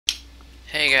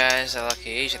Hey guys, Lucky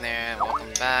Asian there, and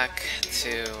welcome back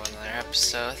to another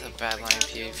episode of Badlion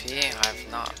PvP.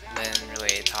 I've not been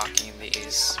really talking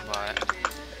these, but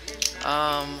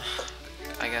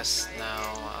I guess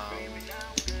now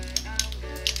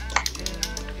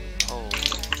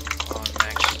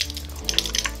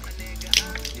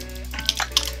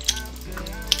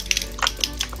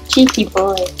Cheeky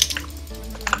boy.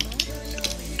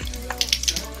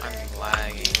 I'm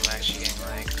lagging. I'm actually getting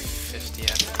like 50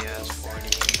 FPS, 40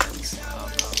 and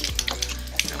stuff.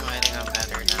 Am I hitting up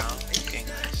better now? Okay,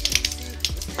 nice.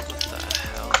 What the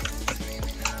hell?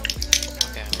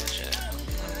 Okay, I'm legit.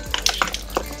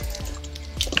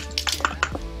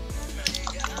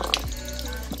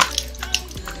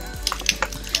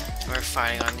 We're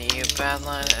fighting on the EU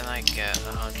Badlion, and I get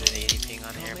 180 ping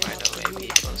on here, by the way,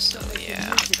 people, so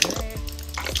yeah.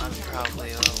 I'm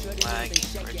probably a little lagging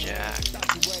for Jack,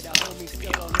 to be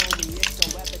honest.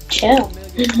 Chill.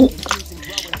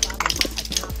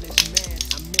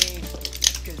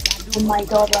 Oh my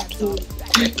god, Rocky.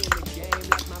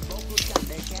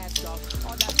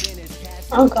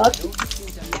 Oh god.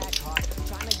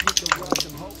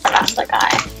 That's the guy.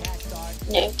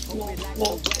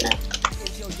 No.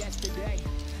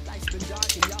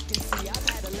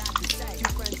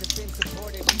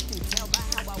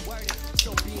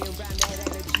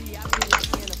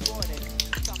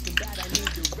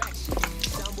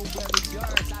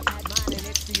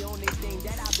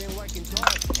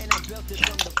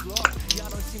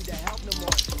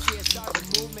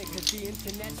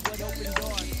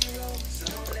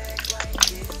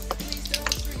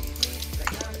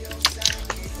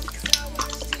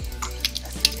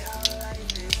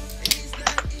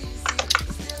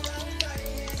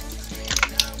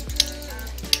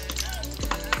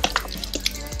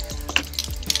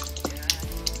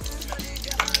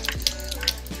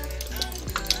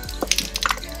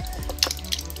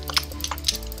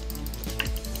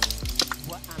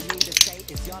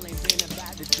 Y'all ain't been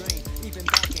about the dream, even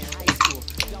back in high school.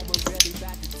 Y'all were really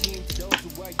about the team. To those who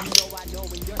were, you know I know,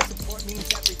 and your support means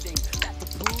everything. That the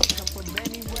proof come from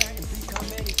anywhere and become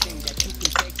anything. That you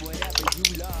can take whatever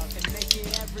you love and make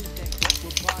it everything.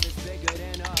 What part is bigger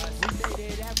than us? We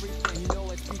made it everything. You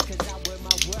know it's because I wear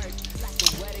my work like a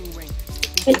wedding ring.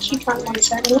 Bitch, you can't one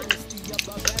second.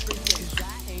 Above everything.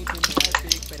 I ain't been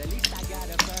perfect, but at least I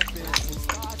got a purpose. And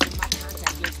stars in my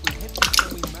contact list with hippies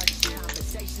and we merch it.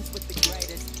 Conversations with the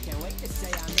greatest. Can't wait to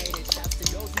say I made it. Shouts to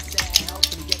those who say I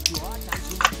helped and get you hard times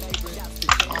to my favorite. Shouts to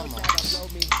those that upload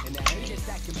me and the haters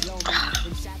that can blow me.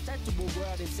 And shouts out to a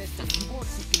world and systems you won't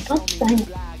see control me.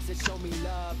 Blogs that show me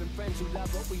love and friends who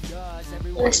love what we does.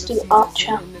 Let's do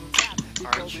Archer.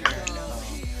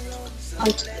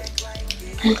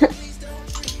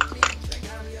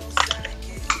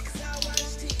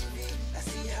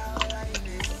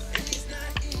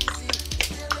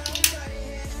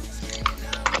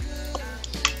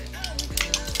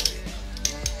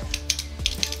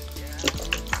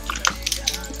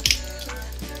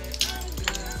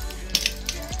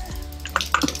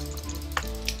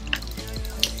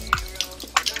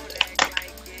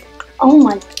 Oh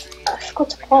my, I forgot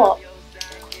to pop.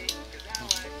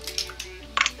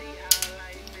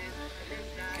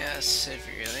 Guess if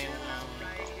you really want,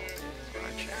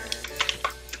 Archer.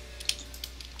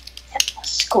 Yeah,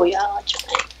 let's go, yeah, Archer.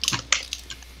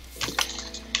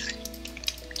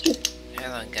 Hey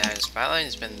look guys,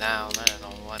 Badlion's been down. I don't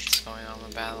know what's going on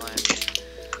with Badlion.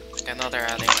 Like I know they're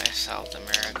adding like South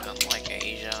America and like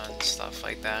Asia and stuff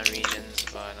like that regions,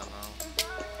 but I don't know.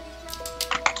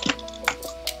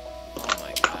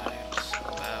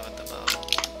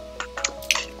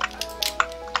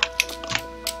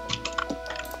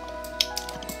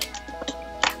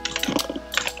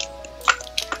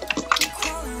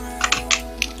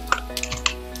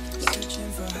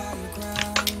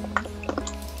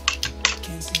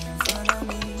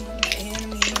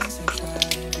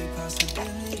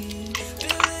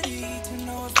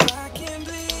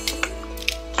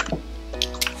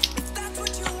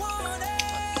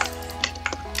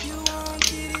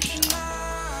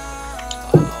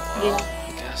 Yeah.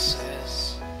 I guess it is.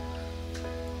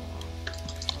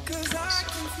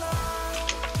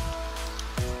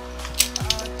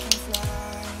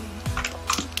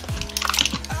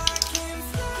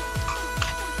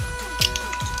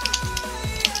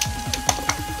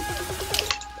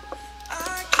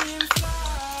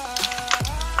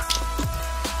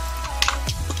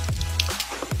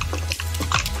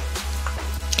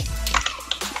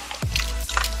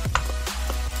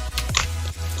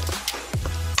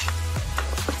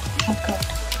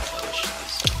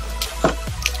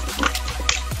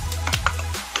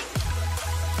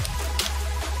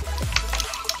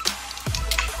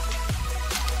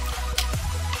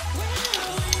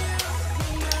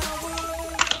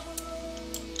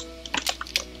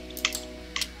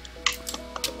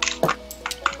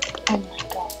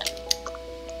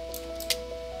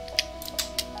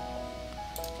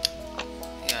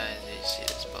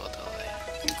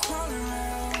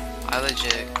 I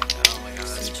legit, oh my god,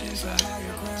 that's pretty bad to be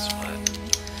honest, but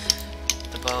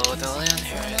the bow, the land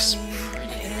here is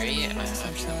pretty great. I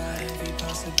actually might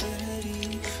guess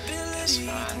if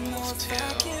I move to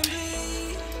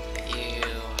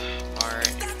EU part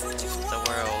of the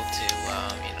world to,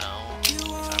 you know, if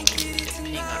I want to get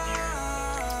ping on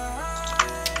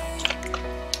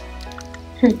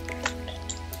here.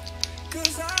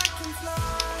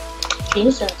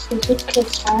 Jesus, these are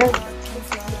kids tired.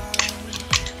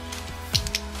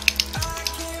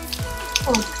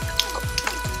 Oh.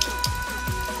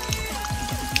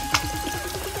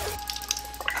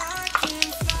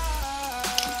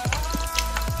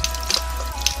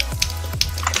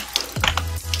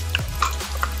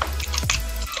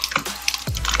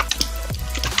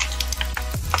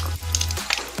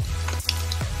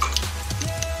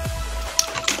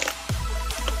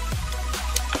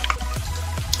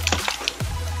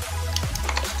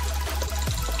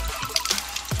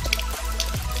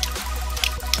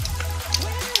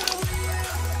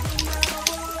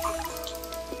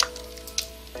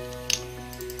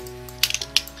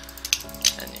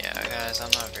 I'm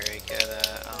not very good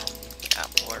at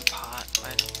board pot,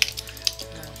 but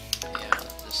yeah,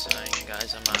 just saying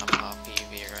guys, I'm not a pop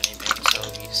PvP or anything, so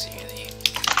if you see any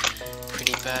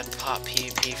pretty bad pop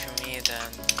PvP from me,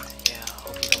 then yeah,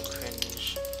 hope you don't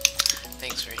cringe.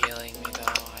 Thanks for healing me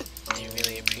though, I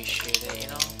really appreciate it, you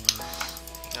know?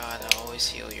 You gotta always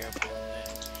heal your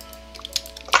opponent.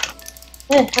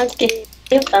 Yeah, I'll give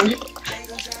them.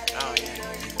 Oh yeah.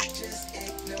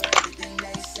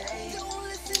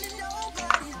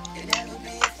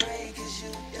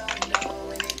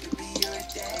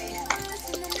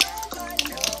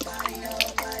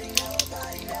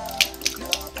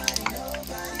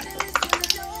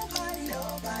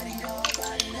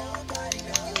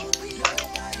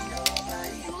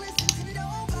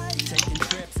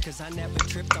 Cause I never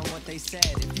tripped on what they said.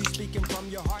 If you speaking from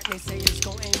your heart, they say it's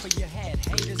gon' aim for your head.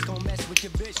 Haters gon' mess with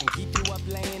your vision, keep you up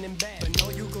laying in bed. But no,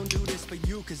 you gon' do this for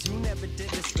you, cause you never did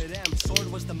this for them. Sword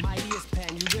was the mightiest pen,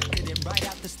 you lifted it right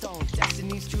out the stone.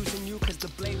 Destiny's choosing you, cause the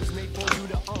blade was made for you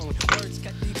to own. Words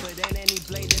cut deeper than any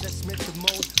blade that a smith could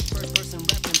mold. First person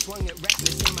reference, swung it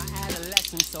reckless in my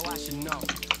adolescence, so I should know.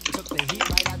 Took the heat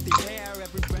right out the air,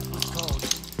 every breath was cold.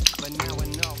 But now I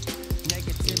know,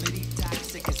 negativity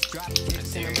toxic, it's drop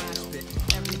kicks in my spit.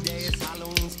 Every day is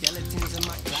Halloween, skeletons in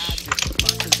my closet.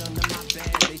 Monsters under my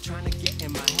bed, they trying to get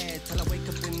in my head. Till I wake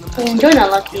up in the morning. You're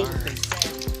not lucky.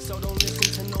 So don't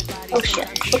listen to nobody. Oh shit,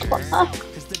 what the fuck?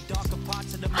 Cause the darker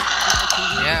parts of the mind.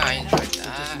 Yeah, I enjoyed that.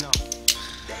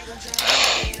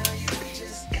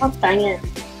 God dang it.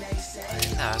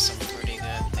 That was some pretty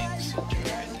good things to do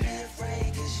right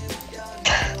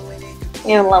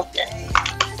there. You loved it.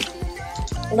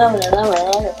 Love it, love it,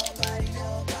 love it.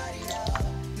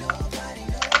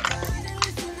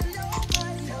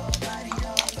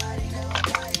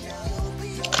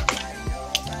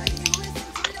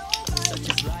 Such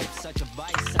is life, such a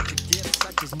vice, such a gift,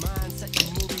 such is mine, such a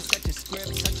movie, such a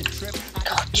script, such a trip.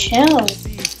 God, chill.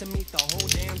 To meet the whole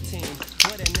damn team.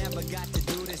 Would've never got to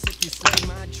do this if you slayed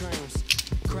my dreams.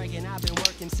 Craig and I've been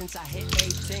working since I hit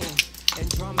 18. And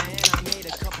drummer and I made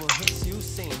a couple hits you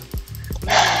seen.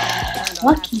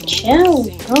 Lucky chill,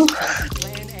 bro.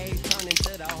 Plan A turned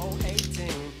into the whole 18.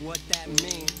 What that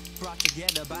mean? Brought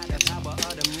together by the power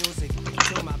of the music.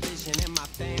 To my vision and my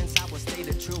fans, I will stay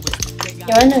the truest. They got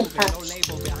You're in no the past.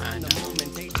 label behind the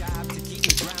movement. They job to keep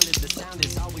me grounded. The sound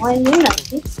is always Why are you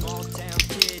lucky? small town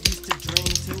kid used to dream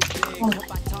too big. Oh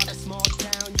Hope I taught a small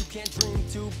town you can't dream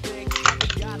too big.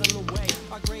 We got on the way.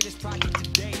 Our greatest project to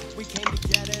date. We came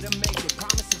together to make it.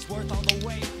 Promise it's worth all the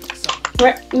wait. So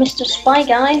Mr. Spy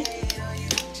Guy.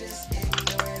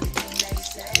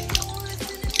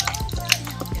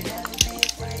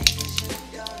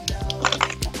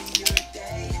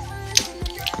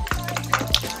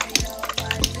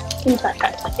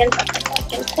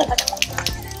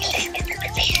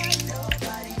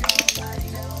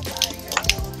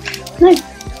 No.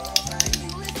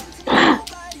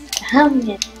 Damn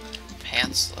it.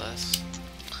 Pantsless.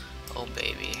 Oh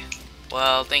baby.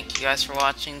 Well, thank you guys for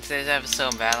watching today's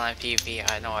episode of Badlion PvP.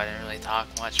 I know I didn't really talk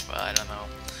much, but I don't know.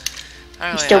 I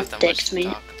don't really Still have that much dicks to me.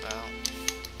 talk about.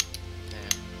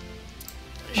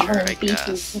 Yeah. Sure, I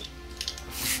guess.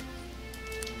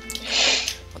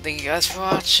 Well, thank you guys for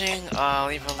watching.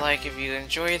 Leave a like if you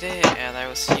enjoyed it, and I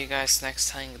will see you guys next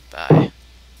time. Goodbye.